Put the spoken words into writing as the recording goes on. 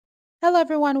Hello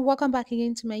everyone, welcome back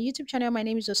again to my YouTube channel. My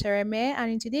name is Osera May,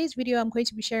 and in today's video I'm going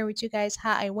to be sharing with you guys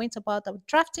how I went about the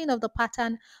drafting of the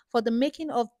pattern for the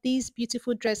making of this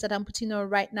beautiful dress that I'm putting on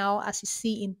right now. As you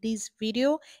see in this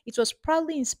video, it was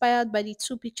probably inspired by the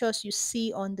two pictures you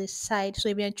see on this side. So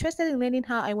if you're interested in learning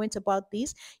how I went about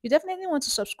this, you definitely want to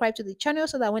subscribe to the channel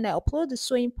so that when I upload the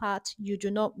sewing part, you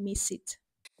do not miss it.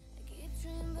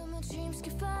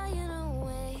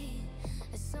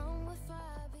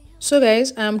 So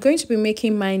guys, I'm going to be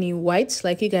making mine in white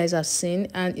like you guys have seen,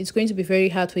 and it's going to be very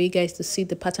hard for you guys to see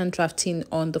the pattern drafting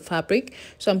on the fabric.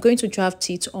 So I'm going to draft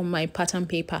it on my pattern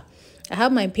paper. I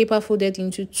have my paper folded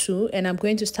into two, and I'm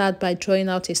going to start by drawing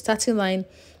out a starting line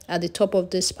at the top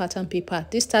of this pattern paper.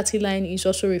 This starting line is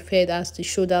also referred as the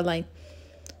shoulder line.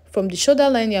 From the shoulder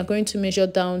line, you're going to measure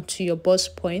down to your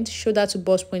bust point. Shoulder to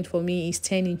bust point for me is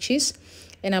 10 inches.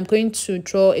 And I'm going to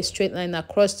draw a straight line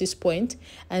across this point.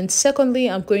 And secondly,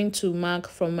 I'm going to mark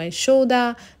from my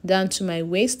shoulder down to my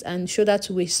waist. And shoulder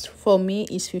to waist for me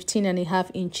is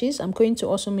 15.5 inches. I'm going to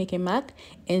also make a mark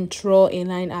and draw a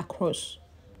line across.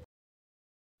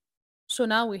 So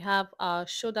now we have our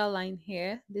shoulder line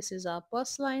here. This is our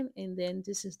bust line, and then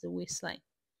this is the waistline.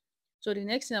 So the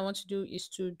next thing I want to do is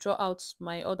to draw out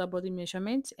my other body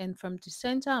measurement, and from the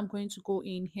center I'm going to go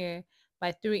in here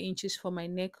by 3 inches for my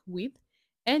neck width,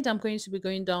 and I'm going to be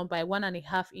going down by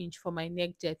 1.5 inch for my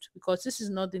neck depth, because this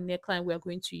is not the neckline we are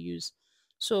going to use.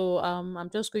 So I'm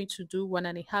just going to do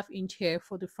 1.5 inch here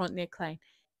for the front neckline.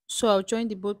 So I'll join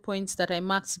the both points that I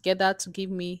marked together to give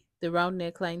me the round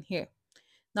neckline here.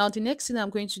 Now the next thing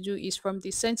I'm going to do is from the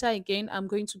center again, I'm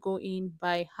going to go in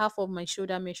by half of my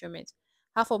shoulder measurement.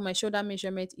 Half of my shoulder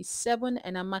measurement is 7,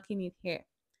 and I'm marking it here.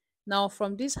 Now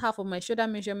from this half of my shoulder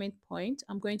measurement point,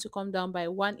 I'm going to come down by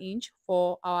 1 inch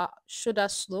for our shoulder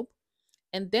slope.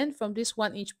 And then from this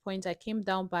 1 inch point I came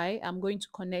down by, I'm going to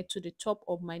connect to the top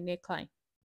of my neckline.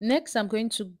 Next, I'm going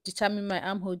to determine my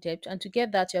armhole depth, and to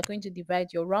get that, you're going to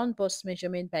divide your round bust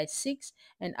measurement by 6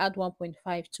 and add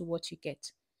 1.5 to what you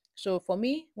get. So for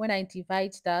me, when I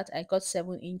divide that, I got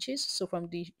 7 inches. So from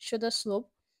the shoulder slope,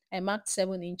 I marked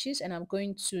 7 inches, and I'm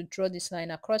going to draw this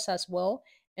line across as well.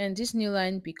 And this new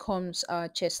line becomes our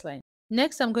chest line.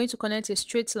 Next, I'm going to connect a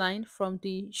straight line from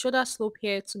the shoulder slope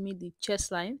here to meet the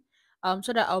chest line,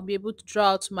 so that I'll be able to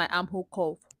draw out my armhole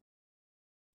curve.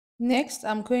 Next,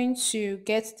 I'm going to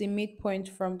get the midpoint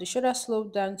from the shoulder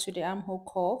slope down to the armhole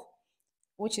curve,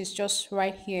 which is just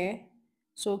right here.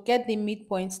 So get the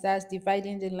midpoint, that's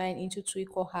dividing the line into two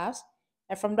equal halves.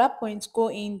 And from that point, go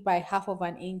in by half of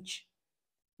an inch.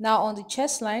 Now on the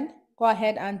chest line, go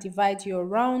ahead and divide your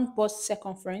round bust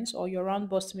circumference or your round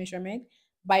bust measurement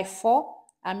by 4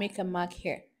 and make a mark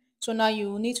here. So now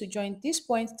you will need to join this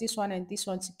point, this one and this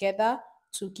one together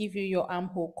to give you your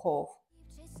armhole curve.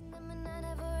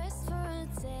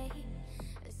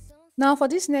 Now for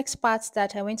this next part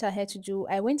that I went ahead to do,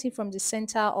 I went in from the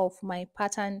center of my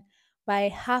pattern by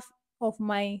half of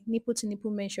my nipple to nipple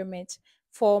measurement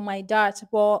for my dart.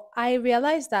 But I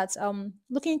realized that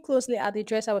looking closely at the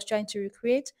dress I was trying to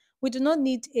recreate, we do not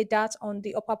need a dart on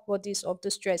the upper bodies of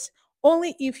this dress.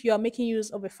 Only if you are making use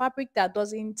of a fabric that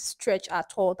doesn't stretch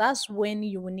at all, that's when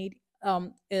you will need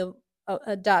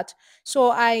a dart.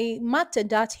 So I marked a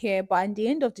dart here, but at the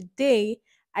end of the day,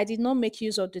 I did not make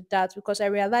use of the dart because I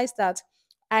realized that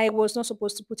I was not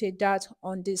supposed to put a dart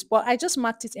on this, but I just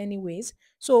marked it anyways.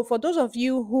 So for those of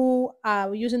you who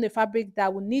are using the fabric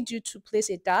that will need you to place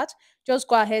a dart, just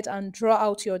go ahead and draw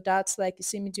out your darts like you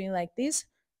see me doing like this.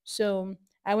 So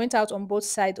I went out on both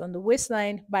sides on the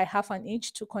waistline by half an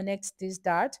inch to connect this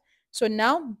dart. So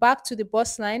now back to the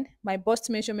bust line, my bust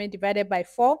measurement divided by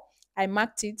 4, I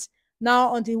marked it. Now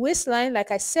on the waistline, like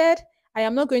I said, I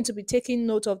am not going to be taking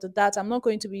note of the dart. I'm not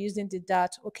going to be using the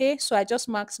dart. Okay, so I just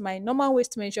marked my normal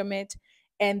waist measurement,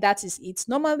 and that is it.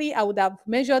 Normally, I would have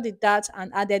measured the dart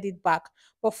and added it back.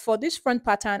 But for this front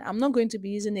pattern, I'm not going to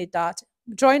be using a dart.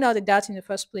 Drawing out the dart in the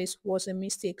first place was a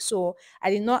mistake. So I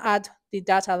did not add the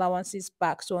dart allowances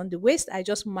back. So on the waist, I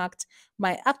just marked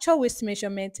my actual waist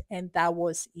measurement, and that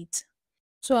was it.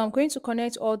 So I'm going to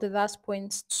connect all the last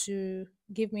points to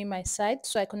give me my side.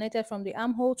 So I connected from the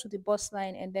armhole to the bust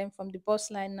line, and then from the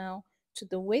bust line now to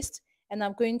the waist. And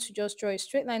I'm going to just draw a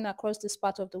straight line across this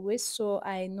part of the waist so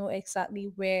I know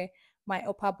exactly where my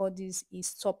upper bodies is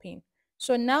stopping.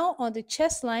 So now on the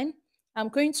chest line, I'm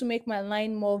going to make my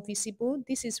line more visible.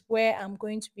 This is where I'm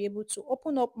going to be able to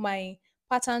open up my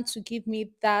pattern to give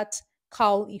me that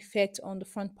cowl effect on the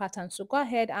front pattern. So go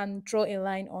ahead and draw a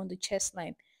line on the chest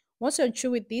line. Once you're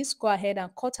through with this, go ahead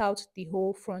and cut out the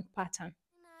whole front pattern.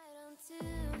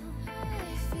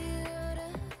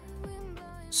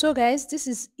 So guys, this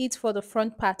is it for the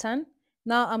front pattern.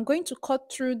 Now I'm going to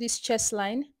cut through this chest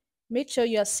line. Make sure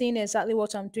you are seeing exactly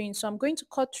what I'm doing. So I'm going to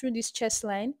cut through this chest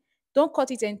line. Don't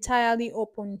cut it entirely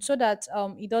open so that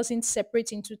it doesn't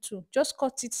separate into two. Just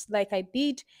cut it like I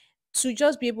did to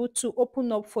just be able to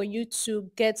open up for you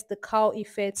to get the cowl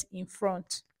effect in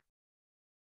front.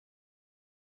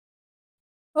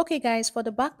 Okay guys, for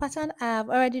the back pattern, I have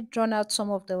already drawn out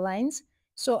some of the lines.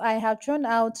 So I have drawn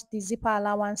out the zipper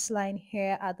allowance line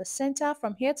here at the center.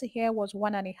 From here to here was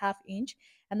 1.5 inch,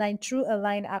 and I drew a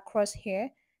line across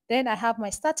here. Then I have my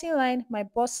starting line, my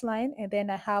bust line, and then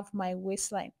I have my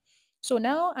waistline. So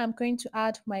now I'm going to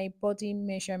add my body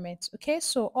measurements. Okay,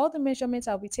 so all the measurements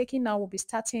I'll be taking now will be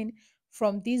starting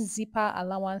from this zipper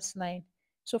allowance line.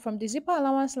 So from the zipper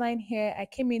allowance line here, I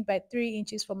came in by 3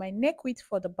 inches for my neck width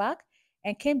for the back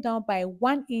and came down by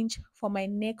 1 inch for my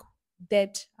neck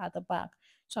depth at the back.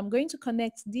 So I'm going to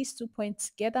connect these 2 points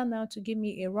together now to give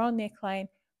me a round neckline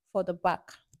for the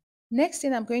back. Next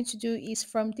thing I'm going to do is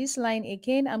from this line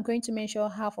again, I'm going to measure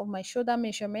half of my shoulder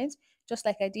measurement, just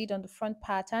like I did on the front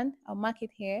pattern. I'll mark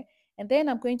it here. And then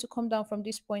I'm going to come down from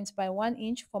this point by 1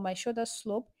 inch for my shoulder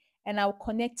slope, and I'll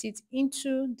connect it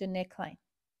into the neckline.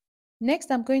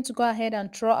 Next, I'm going to go ahead and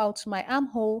draw out my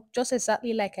armhole just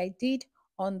exactly like I did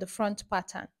on the front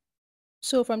pattern.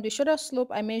 So from the shoulder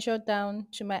slope, I measured down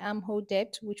to my armhole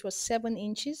depth, which was 7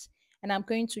 inches. And I'm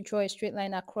going to draw a straight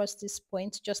line across this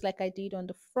point, just like I did on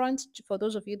the front, for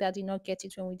those of you that did not get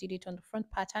it when we did it on the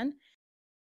front pattern.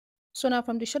 So now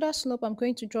from the shoulder slope, I'm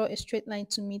going to draw a straight line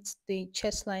to meet the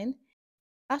chest line.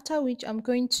 After which I'm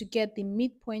going to get the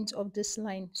midpoint of this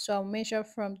line. So I'll measure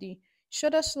from the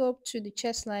shoulder slope to the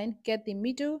chest line, get the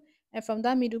middle, and from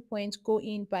that middle point go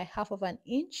in by 1/2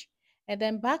 inch. And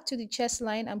then back to the chest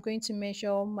line, I'm going to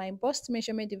measure my bust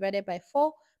measurement divided by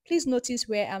 4. Please notice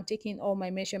where I'm taking all my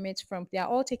measurements from. They are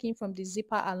all taken from the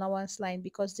zipper allowance line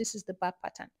because this is the back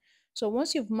pattern. So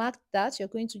once you've marked that, you're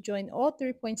going to join all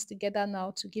 3 points together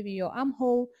now to give you your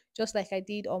armhole, just like I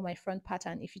did on my front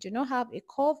pattern. If you do not have a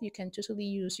curve, you can totally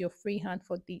use your free hand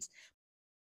for this.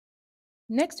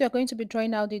 Next, we are going to be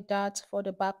drawing out the dart for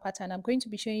the back pattern. I'm going to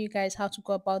be showing you guys how to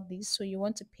go about this, so you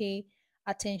want to pay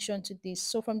attention to this.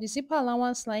 So from the zipper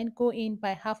allowance line, go in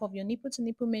by half of your nipple to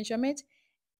nipple measurement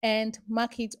and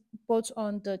mark it both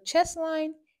on the chest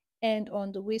line and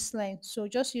on the waistline. So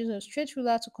just use a straight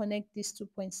ruler to connect these 2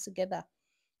 points together.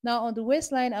 Now on the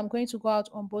waistline, I'm going to go out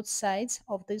on both sides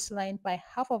of this line by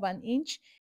 1/2 inch,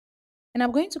 and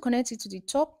I'm going to connect it to the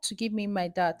top to give me my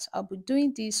dart. I'll be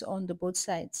doing this on the both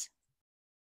sides.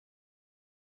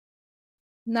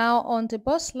 Now on the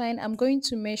bust line, I'm going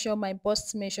to measure my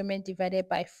bust measurement divided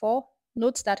by 4.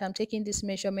 Note that I'm taking this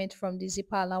measurement from the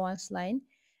zipper allowance line.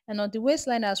 And on the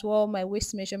waistline as well, my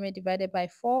waist measurement divided by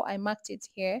 4, I marked it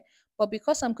here. But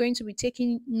because I'm going to be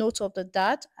taking note of the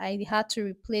dart, I had to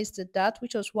replace the dart,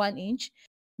 which was 1 inch.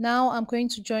 Now I'm going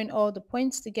to join all the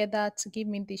points together to give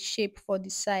me the shape for the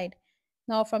side.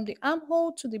 Now from the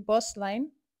armhole to the bust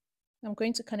line, I'm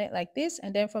going to connect like this,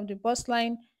 and then from the bust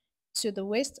line to the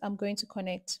waist, I'm going to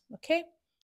connect. Okay.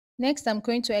 Next, I'm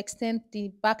going to extend the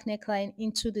back neckline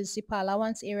into the zipper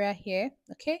allowance area here.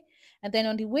 Okay. And then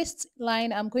on the waist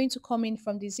line, I'm going to come in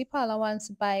from the zipper allowance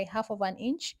by 1/2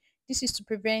 inch. This is to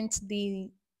prevent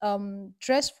the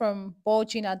dress from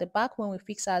bulging at the back when we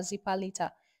fix our zipper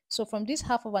later. So from this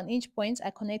 1/2 inch point,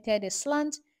 I connected a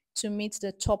slant to meet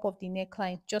the top of the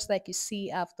neckline, just like you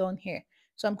see I've done here.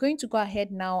 So I'm going to go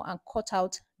ahead now and cut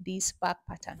out this back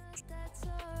pattern.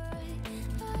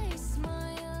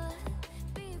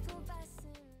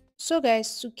 So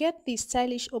guys, to get the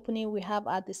stylish opening we have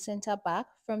at the center back,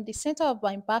 from the center of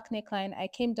my back neckline, I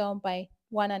came down by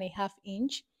 1.5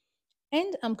 inch,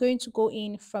 and I'm going to go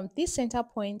in from this center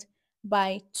point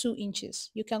by 2 inches.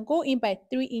 You can go in by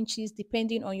 3 inches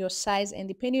depending on your size and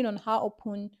depending on how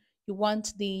open you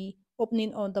want the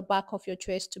opening on the back of your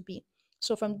dress to be.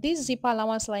 So from this zipper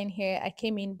allowance line here, I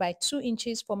came in by 2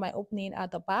 inches for my opening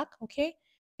at the back, okay?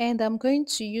 And I'm going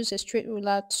to use a straight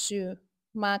ruler to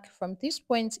mark from this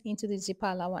point into the zipper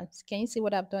allowance. Can you see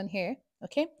what I've done here?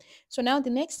 Okay, so now the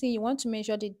next thing, you want to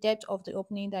measure the depth of the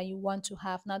opening that you want to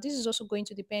have. Now this is also going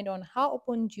to depend on how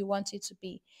open you want it to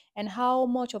be and how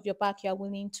much of your back you are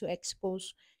willing to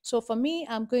expose. So for me,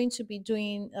 I'm going to be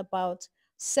doing about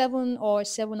 7 or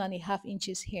 7.5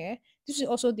 inches here. This will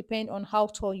also depend on how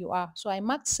tall you are. So I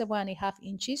marked 7.5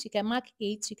 inches. You can mark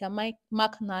 8, you can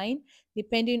mark 9,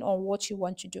 depending on what you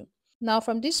want to do. Now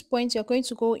from this point, you're going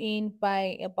to go in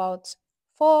by about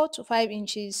 4 to 5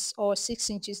 inches or 6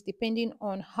 inches, depending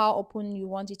on how open you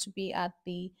want it to be at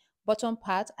the bottom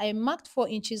part. I marked 4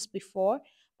 inches before,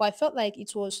 but I felt like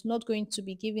it was not going to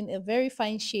be giving a very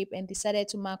fine shape and decided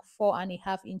to mark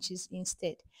 4.5 inches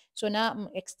instead. So now I'm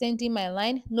extending my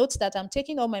line. Note that I'm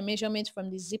taking all my measurements from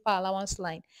the zipper allowance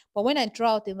line. But when I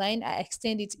draw out the line, I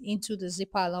extend it into the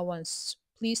zipper allowance.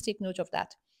 Please take note of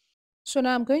that. So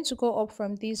now I'm going to go up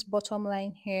from this bottom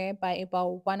line here by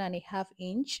about 1.5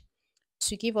 inch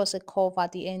to give us a curve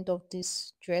at the end of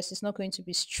this dress. It's not going to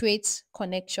be straight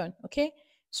connection, okay?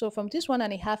 So from this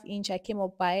 1.5 inch I came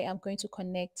up by, I'm going to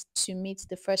connect to meet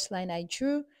the first line I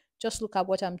drew. Just look at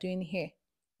what I'm doing here.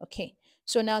 Okay,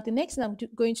 so now the next thing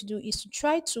going to do is to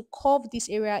try to curve this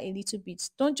area a little bit.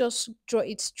 Don't just draw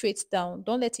it straight down.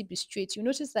 Don't let it be straight. You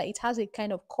notice that it has a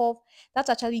kind of curve that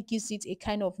actually gives it a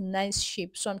kind of nice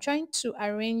shape. So I'm trying to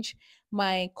arrange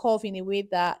my curve in a way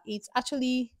that it's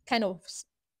actually kind of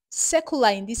circular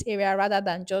in this area rather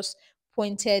than just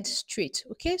pointed straight.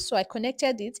 Okay, so I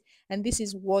connected it and this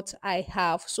is what I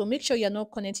have. So make sure you're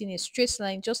not connecting a straight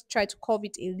line, just try to curve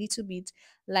it a little bit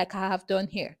like I have done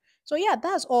here. So yeah,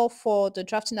 that's all for the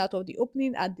drafting out of the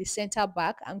opening at the center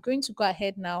back. I'm going to go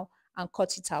ahead now and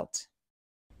cut it out.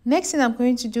 Next thing I'm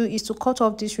going to do is to cut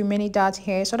off this remaining dart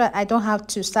here so that I don't have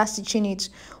to start stitching it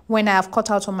when I have cut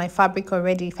out on my fabric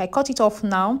already. If I cut it off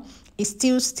now, it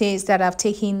still stays that I've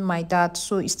taken my dart,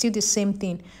 so it's still the same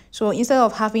thing. So instead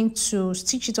of having to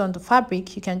stitch it on the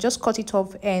fabric, you can just cut it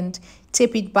off and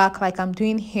tape it back like I'm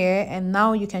doing here, and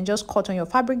now you can just cut on your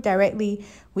fabric directly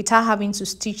without having to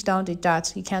stitch down the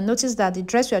dart. You can notice that the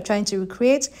dress we are trying to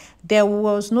recreate, there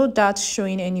was no dart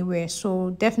showing anywhere,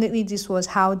 so definitely this was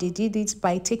how they did it,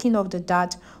 by taking off the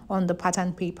dart on the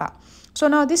pattern paper. So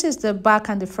now this is the back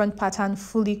and the front pattern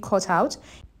fully cut out.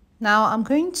 Now I'm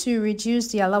going to reduce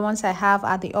the allowance I have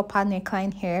at the upper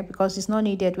neckline here because it's not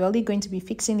needed. We're only going to be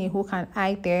fixing a hook and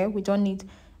eye there. We don't need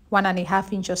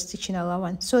 1.5 inch of stitching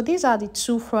allowance. So these are the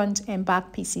two front and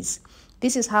back pieces.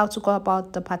 This is how to go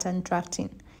about the pattern drafting.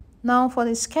 Now for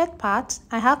the skirt part,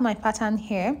 I have my pattern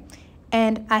here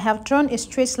and I have drawn a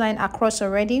straight line across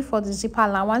already for the zipper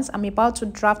allowance. I'm about to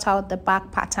draft out the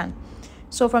back pattern.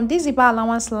 So from this zipper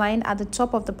allowance line at the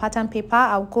top of the pattern paper,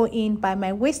 I'll go in by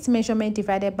my waist measurement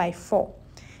divided by 4.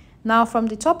 Now from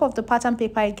the top of the pattern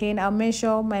paper again, I'll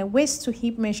measure my waist to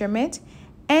hip measurement,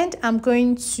 and I'm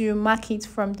going to mark it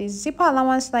from the zipper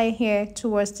allowance line here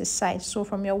towards the side. So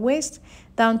from your waist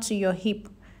down to your hip.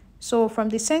 So from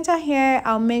the center here,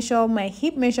 I'll measure my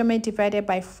hip measurement divided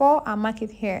by 4 and mark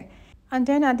it here. And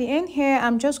then at the end here,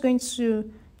 I'm just going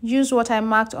to use what I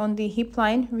marked on the hip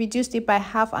line, reduce it by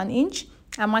 1/2 inch.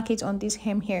 I mark it on this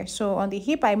hem here. So on the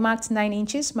hip I marked 9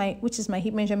 inches, which is my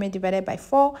hip measurement divided by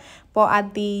 4, but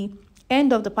at the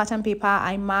end of the pattern paper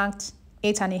I marked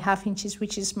 8.5 inches,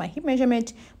 which is my hip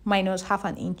measurement minus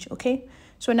 1/2 inch. Okay,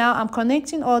 so now I'm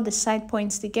connecting all the side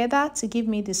points together to give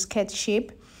me the skirt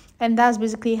shape, and that's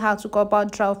basically how to go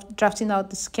about drafting out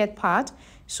the skirt part.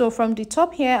 So from the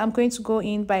top here, I'm going to go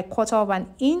in by 1/4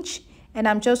 inch, and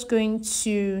I'm just going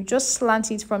to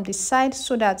slant it from the side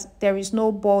so that there is no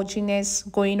bulginess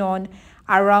going on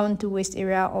around the waist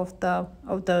area of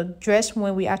the dress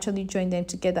when we actually join them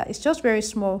together. It's just very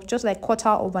small, just like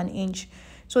 1/4 inch.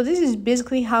 So this is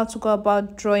basically how to go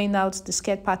about drawing out the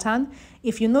skirt pattern.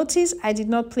 If you notice, I did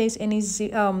not place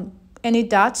any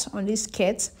darts on this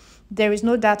skirt. There is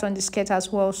no dart on the skirt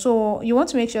as well, so you want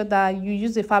to make sure that you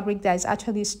use the fabric that is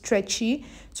actually stretchy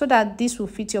so that this will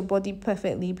fit your body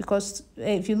perfectly, because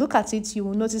if you look at it you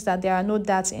will notice that there are no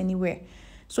darts anywhere.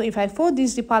 So if I fold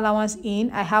this zipper allowance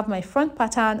in, I have my front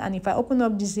pattern, and if I open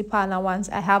up the zipper allowance,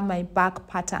 I have my back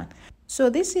pattern. So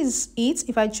this is it.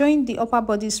 If I join the upper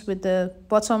bodice with the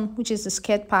bottom, which is the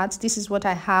skirt part, this is what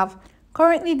I have.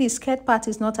 Currently, the skirt part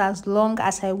is not as long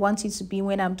as I want it to be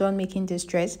when I'm done making this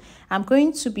dress. I'm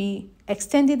going to be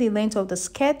extending the length of the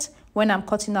skirt when I'm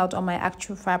cutting out on my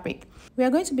actual fabric. We are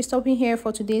going to be stopping here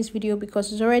for today's video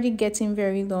because it's already getting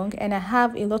very long and I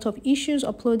have a lot of issues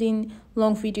uploading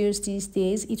long videos these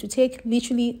days. It will take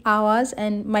literally hours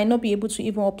and might not be able to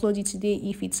even upload it today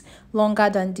if it's longer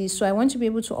than this. So I want to be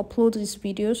able to upload this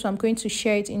video, so I'm going to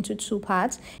share it into 2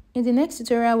 parts. In the next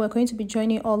tutorial, we're going to be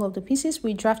joining all of the pieces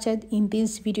we drafted in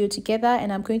this video together,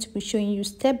 and I'm going to be showing you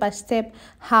step by step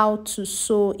how to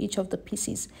sew each of the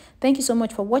pieces. Thank you so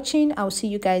much for watching. I'll see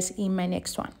you guys in my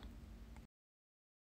next one.